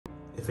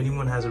if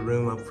anyone has a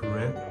room up for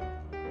rent,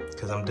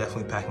 because I'm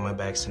definitely packing my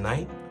bags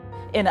tonight.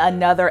 In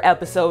another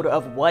episode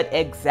of What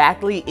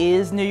Exactly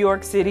is New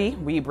York City,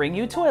 we bring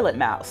you Toilet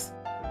Mouse.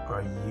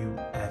 Are you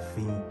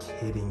effing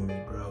kidding me,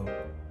 bro?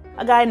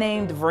 A guy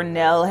named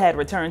Vernell had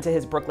returned to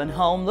his Brooklyn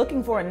home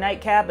looking for a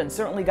nightcap and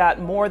certainly got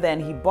more than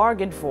he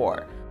bargained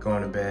for.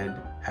 Going to bed,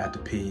 had to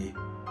pee,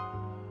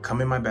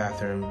 come in my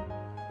bathroom,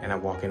 and I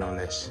walk in on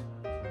this.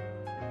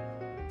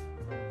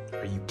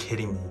 Are you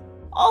kidding me?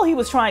 All he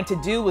was trying to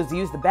do was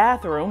use the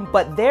bathroom,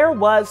 but there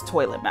was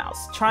Toilet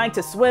Mouse, trying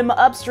to swim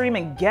upstream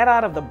and get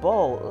out of the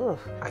bowl.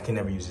 Ugh. I can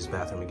never use this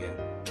bathroom again.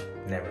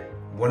 Never.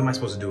 What am I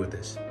supposed to do with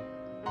this?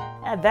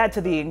 Add that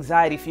to the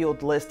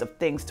anxiety-fueled list of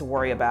things to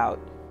worry about.